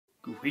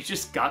We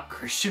just got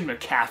Christian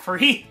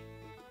McCaffrey?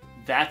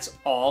 That's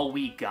all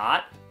we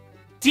got?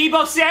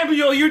 Deebo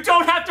Samuel, you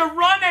don't have to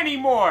run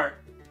anymore!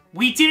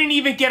 We didn't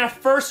even get a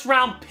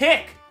first-round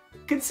pick!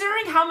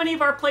 Considering how many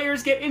of our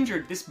players get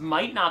injured, this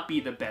might not be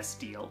the best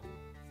deal.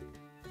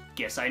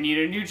 Guess I need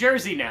a new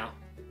jersey now.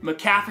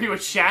 McCaffrey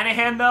with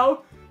Shanahan,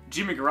 though?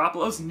 Jimmy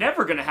Garoppolo's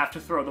never gonna have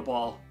to throw the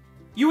ball.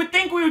 You would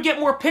think we would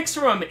get more picks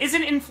from him.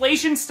 Isn't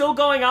inflation still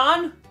going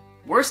on?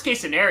 Worst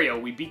case scenario,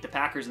 we beat the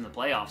Packers in the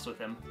playoffs with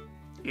him.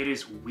 It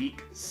is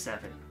week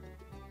 7.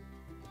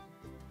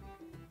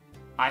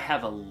 I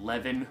have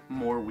 11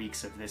 more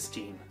weeks of this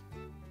team.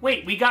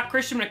 Wait, we got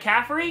Christian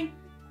McCaffrey?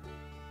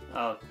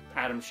 Oh,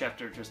 Adam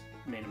Schefter just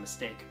made a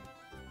mistake.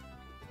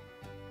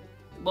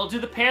 Well, do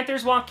the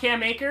Panthers want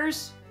Cam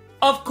Akers?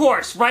 Of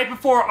course, right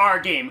before our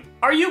game.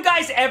 Are you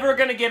guys ever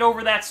gonna get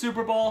over that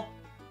Super Bowl?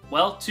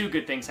 Well, 2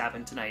 good things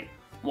happened tonight.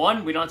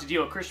 1, we don't have to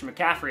deal with Christian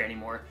McCaffrey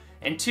anymore.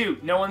 And 2,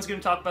 no one's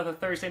gonna talk about the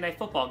Thursday Night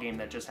Football game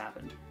that just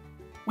happened.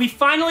 We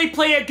finally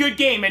play a good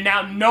game and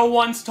now no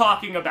one's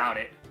talking about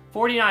it.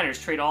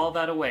 49ers trade all of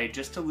that away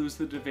just to lose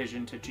the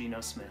division to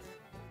Geno Smith.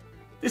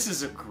 This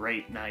is a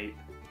great night.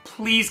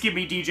 Please give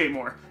me DJ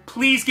Moore.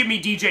 Please give me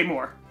DJ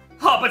Moore.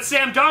 Oh, but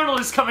Sam Darnold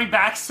is coming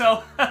back,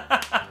 so...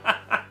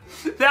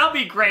 That'll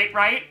be great,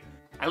 right?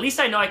 At least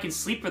I know I can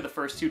sleep for the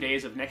first 2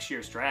 days of next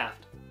year's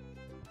draft.